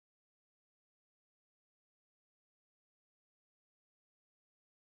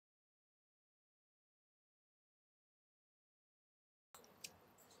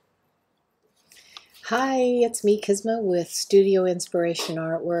Hi, it's me, Kisma, with Studio Inspiration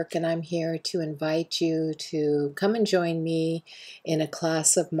Artwork, and I'm here to invite you to come and join me in a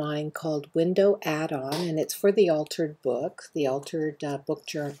class of mine called Window Add-on, and it's for the Altered book, the Altered book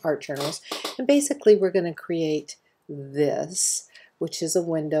art journals. And basically, we're going to create this, which is a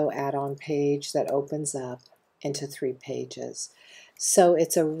window add-on page that opens up into 3 pages. So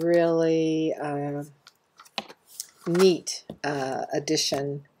it's a really neat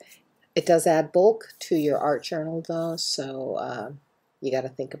addition. It does add bulk to your art journal though, so you got to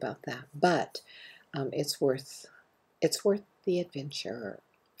think about that. But it's worth the adventure.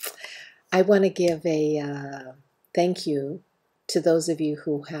 I want to give a thank you to those of you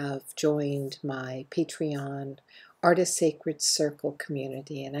who have joined my Patreon Artist Sacred Circle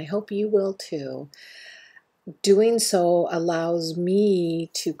community, and I hope you will too. Doing so allows me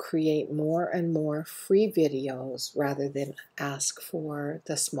to create more and more free videos rather than ask for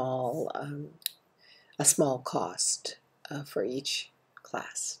the a small cost for each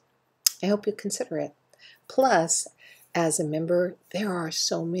class. I hope you consider it. Plus, as a member, there are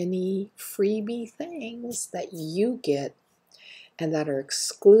so many freebie things that you get and that are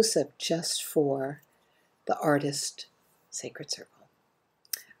exclusive just for the Artist Sacred Circle.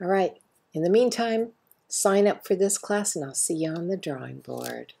 All right, in the meantime, sign up for this class and I'll see you on the drawing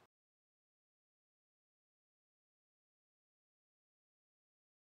board.